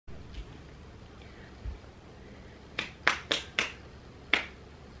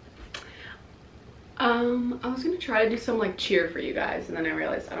I was gonna try to do some like cheer for you guys, and then I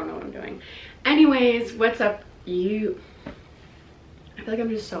realized I don't know what I'm doing. Anyways, what's up, you? I feel like I'm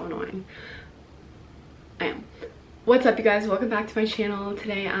just so annoying. I am. What's up, you guys? Welcome back to my channel.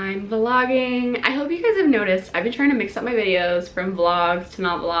 Today I'm vlogging. I hope you guys have noticed I've been trying to mix up my videos from vlogs to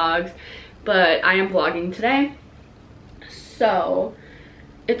not vlogs, but I am vlogging today. So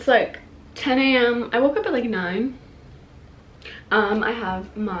it's like 10 a.m. I woke up at like 9. I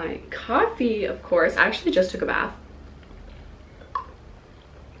have my coffee, of course. I actually just took a bath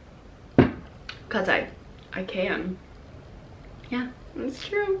because I can. Yeah, that's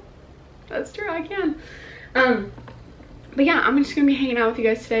true. That's true, I can. But yeah, I'm just gonna be hanging out with you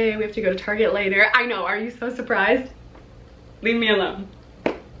guys today. We have to go to Target later. I know, are you so surprised? Leave me alone.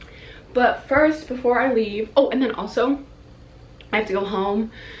 But first, before I leave, oh, and then also I have to go home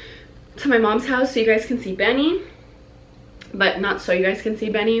to my mom's house so you guys can see Benny. But not so you guys can see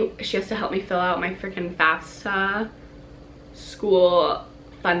Benny. She has to help me fill out my freaking FAFSA school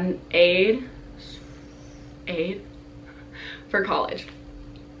fund aid for college.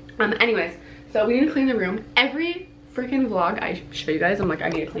 Anyways, so we need to clean the room. Every freaking vlog I show you guys, I'm like, I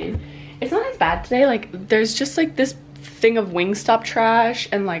need to clean. It's not as bad today. Like, there's just like this thing of Wingstop trash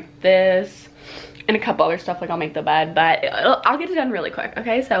and like this and a couple other stuff. Like, I'll make the bed, but I'll get it done really quick.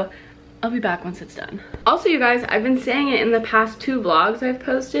 Okay, so I'll be back once it's done. Also, you guys, I've been saying it in the past 2 vlogs I've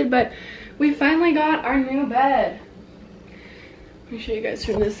posted, but we finally got our new bed. Let me show you guys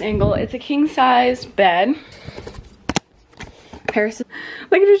from this angle. It's a king size bed. Paris,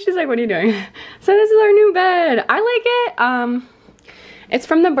 look at her, she's like, what are you doing? So this is our new bed. I like it. It's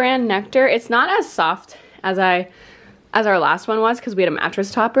from the brand Nectar. It's not as soft as our last one was because we had a mattress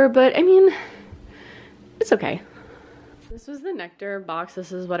topper, but I mean, it's okay. This was the Nectar box.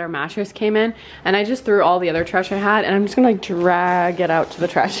 This is what our mattress came in, and I just threw all the other trash I had, and I'm just gonna like drag it out to the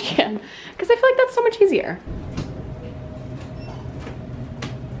trash can because I feel like that's so much easier.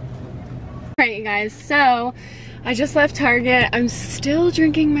 Alright, you guys, so I just left Target. I'm still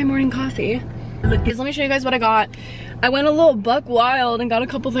drinking my morning coffee. Let me show you guys what I got. I went a little buck wild and got a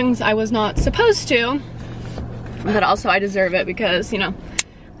couple things I was not supposed to, but also I deserve it because, you know,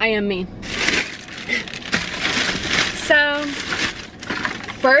 I am me. So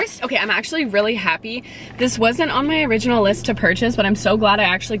first, okay, I'm actually really happy. This wasn't on my original list to purchase, but I'm so glad I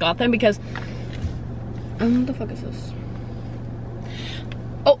actually got them because, what the fuck is this?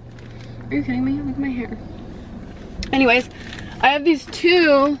 Oh, are you kidding me? Look at my hair. Anyways, I have these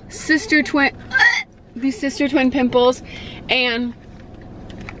sister twin pimples, and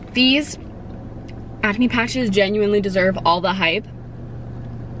these acne patches genuinely deserve all the hype.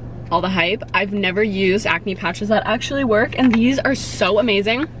 I've never used acne patches that actually work, and these are so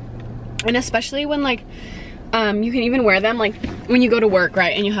amazing. And especially when like you can even wear them like when you go to work,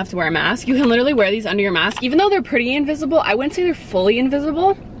 right, and you have to wear a mask. You can literally wear these under your mask, even though they're pretty invisible. I wouldn't say they're fully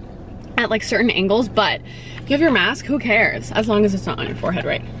invisible at like certain angles, but if you have your mask, who cares, as long as it's not on your forehead,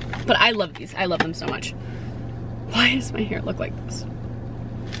 right? But I love these. I love them so much. Why does my hair look like this?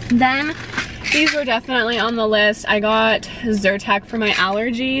 Then these were definitely on the list. I got Zyrtec for my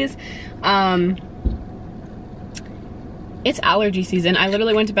allergies. It's allergy season. I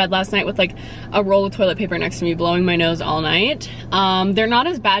literally went to bed last night with like a roll of toilet paper next to me, blowing my nose all night. They're not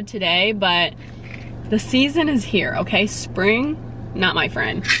as bad today, but the season is here, okay? Spring, not my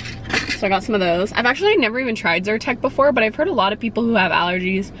friend. So I got some of those. I've actually never even tried Zyrtec before, but I've heard a lot of people who have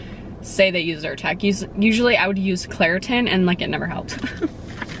allergies say they use Zyrtec. Usually I would use Claritin, and like it never helped.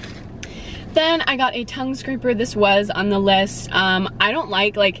 Then I got a tongue scraper. This was on the list. I don't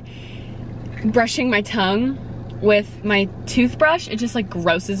like brushing my tongue with my toothbrush. It just like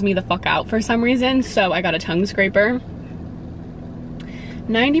grosses me the fuck out for some reason. So I got a tongue scraper.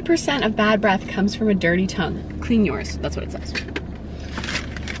 90% of bad breath comes from a dirty tongue. Clean yours. That's what it says.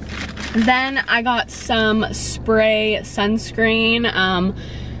 Then I got some spray sunscreen.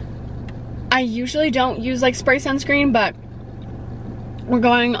 I usually don't use like spray sunscreen, but we're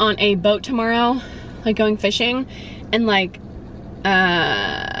going on a boat tomorrow, like going fishing, and like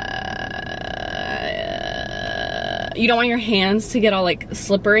you don't want your hands to get all like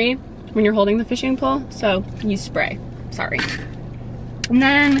slippery when you're holding the fishing pole, so use spray. Sorry. And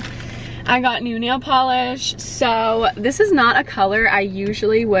then I got new nail polish. So this is not a color I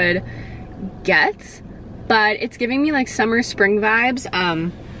usually would get, but it's giving me like summer spring vibes.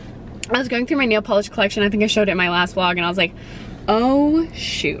 I was going through my nail polish collection. I think I showed it in my last vlog, and I was like, oh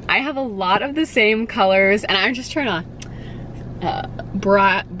shoot, I have a lot of the same colors, and I'm just trying to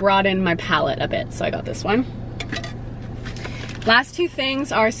broaden my palette a bit, so I got this one. Last 2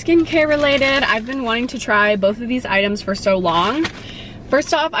 things are skincare related. I've been wanting to try both of these items for so long.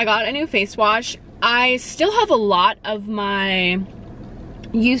 First off, I got a new face wash. I still have a lot of my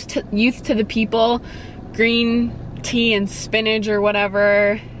youth to the people green tea and spinach or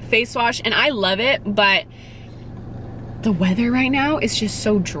whatever face wash, and I love it, but the weather right now is just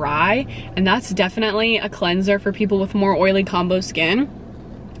so dry, and that's definitely a cleanser for people with more oily combo skin.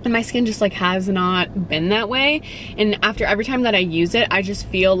 And my skin just like has not been that way, and after every time that I use it, I just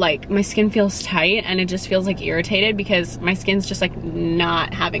feel like my skin feels tight and it just feels like irritated because my skin's just like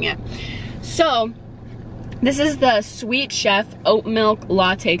not having it. So this is the Sweet Chef Oat Milk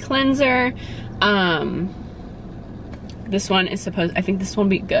Latte Cleanser. This one is I think this one will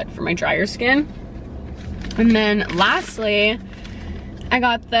be good for my drier skin. And then lastly, I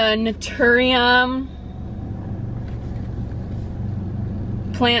got the Naturium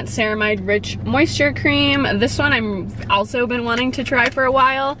Plant Ceramide Rich Moisture Cream. This one I've also been wanting to try for a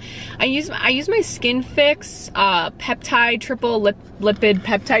while. I use my Skin Fix Peptide Triple Lipid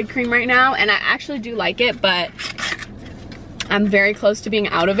Peptide Cream right now, and I actually do like it, but I'm very close to being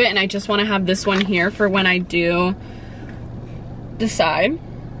out of it, and I just want to have this one here for when I do decide.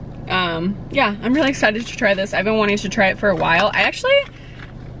 Yeah, I'm really excited to try this. I've been wanting to try it for a while. I actually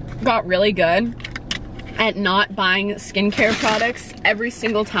got really good at not buying skincare products every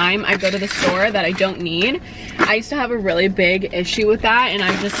single time I go to the store that I don't need. I used to have a really big issue with that, and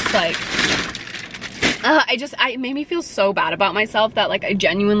I'm just like, it made me feel so bad about myself that like I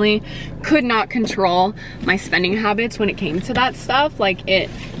genuinely could not control my spending habits when it came to that stuff. Like, it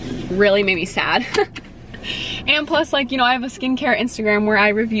really made me sad. And plus, like, you know, I have a skincare Instagram where I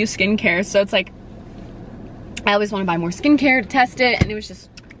review skincare, so it's like I always want to buy more skincare to test it, and it was just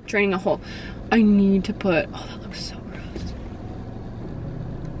draining a hole. I need to put, oh, that looks so gross.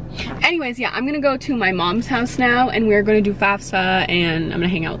 Anyways, yeah, I'm gonna go to my mom's house now, and we're gonna do FAFSA, and I'm gonna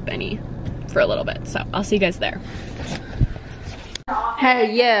hang out with Benny for a little bit, so I'll see you guys there.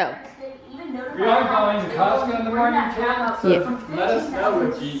 Hey, you. We are going to Costco in the morning, Kat, so let us know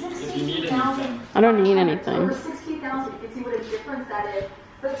if you need anything. I don't need anything. Over 60,000, you can see what a difference that is.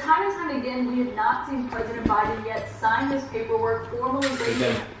 But time and time again, we have not seen President Biden yet sign this paperwork, formally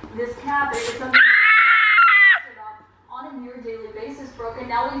raising this cap. It was something that on a near daily basis, Brooke, and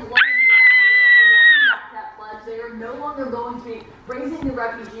now we've learned that they are walking back that pledge. They are no longer going to be raising the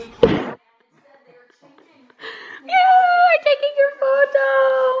refugee cap, and instead they are changing. I'm taking your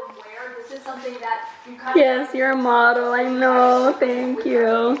photo. This is something that you kind of, yes, you're a model. I know. Thank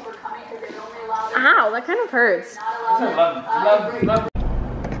you. Ow, that kind of hurts. Love.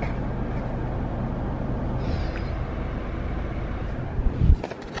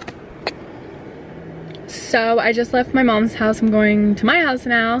 So I just left my mom's house. I'm going to my house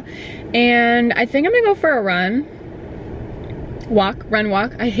now, and I think I'm gonna go for a run. Walk.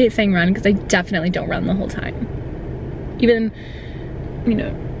 I hate saying run because I definitely don't run the whole time. Even, you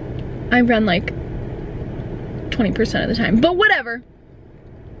know, I run like 20% of the time, but whatever.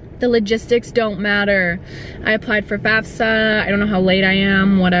 The logistics don't matter. I applied for FAFSA. I don't know how late I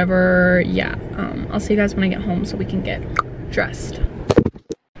am, whatever. Yeah, I'll see you guys when I get home so we can get dressed.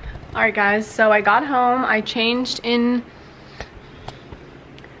 All right, guys, so I got home. I changed in.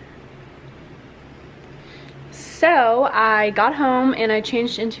 So I got home and I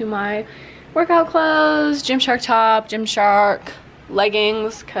changed into my workout clothes, Gymshark top, Gymshark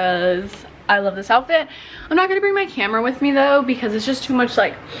leggings, because I love this outfit. I'm not gonna bring my camera with me though, because it's just too much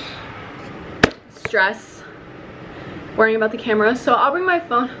like stress worrying about the camera. So I'll bring my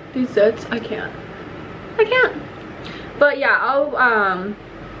phone. These zits, I can't. But yeah,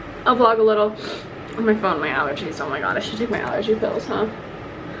 I'll vlog a little on my phone. My allergies, oh my god, I should take my allergy pills, huh?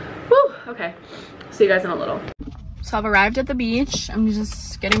 Woo, okay, see you guys in a little. So I've arrived at the beach. I'm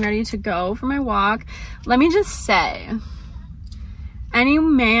just getting ready to go for my walk. Let me just say, any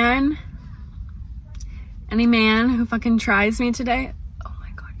man who fucking tries me today, oh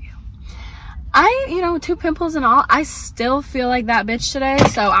my god, you know, 2 pimples and all, I still feel like that bitch today.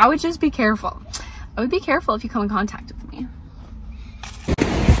 So I would just be careful. I would be careful if you come in contact with me.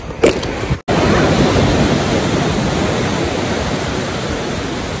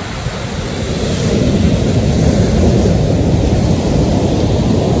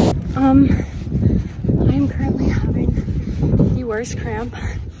 I am currently having the worst cramp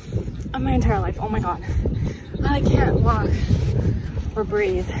of my entire life. Oh my god. I can't walk or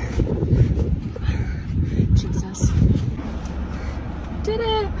breathe. Jesus. Did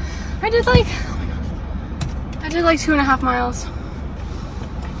it. I did like 2.5 miles.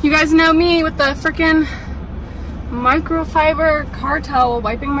 You guys know me with the freaking microfiber car towel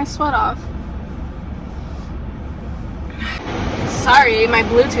wiping my sweat off. Sorry, my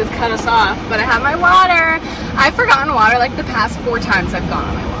Bluetooth cut us off, but I have my water. I've forgotten water like the past 4 times I've gone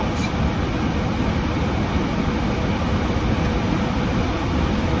on my walks.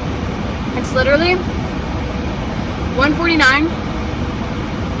 It's literally 1:49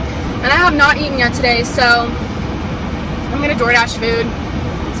 and I have not eaten yet today, so I'm gonna DoorDash food,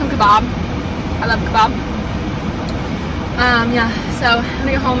 some kebab. I love kebab. Yeah, so I'm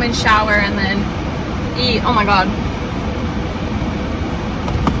gonna go home and shower and then eat. Oh my god.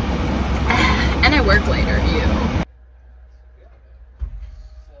 And I work later, ew.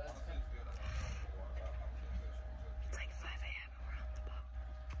 It's like 5 a.m. and we're on the boat.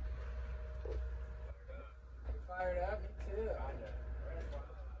 Fired up, me too.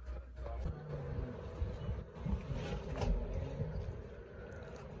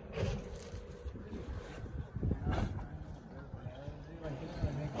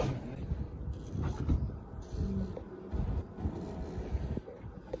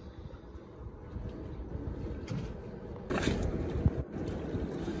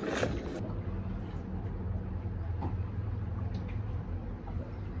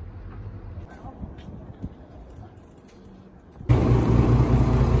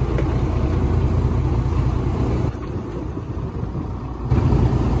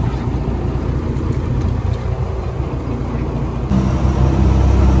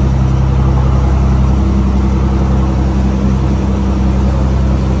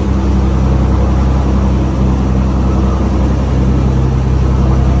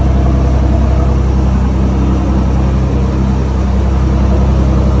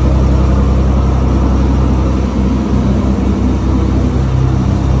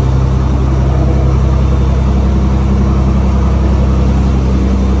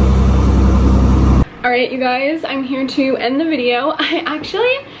 Alright, you guys, I'm here to end the video. I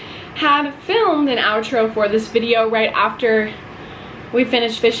actually had filmed an outro for this video right after we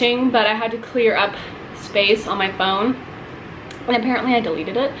finished fishing, but I had to clear up space on my phone, and apparently I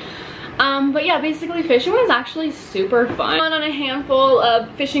deleted it. But yeah, basically fishing was actually super fun. I went on a handful of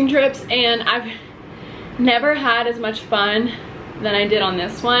fishing trips, and I've never had as much fun than I did on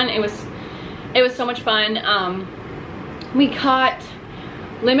this one. It was so much fun. We caught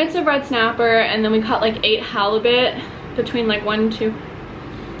limits of red snapper, and then we caught like 8 halibut between like 1 to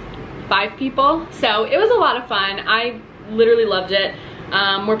 5 people. So it was a lot of fun. I literally loved it.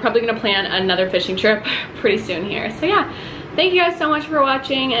 We're probably gonna plan another fishing trip pretty soon here. So yeah, thank you guys so much for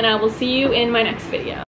watching, and I will see you in my next video.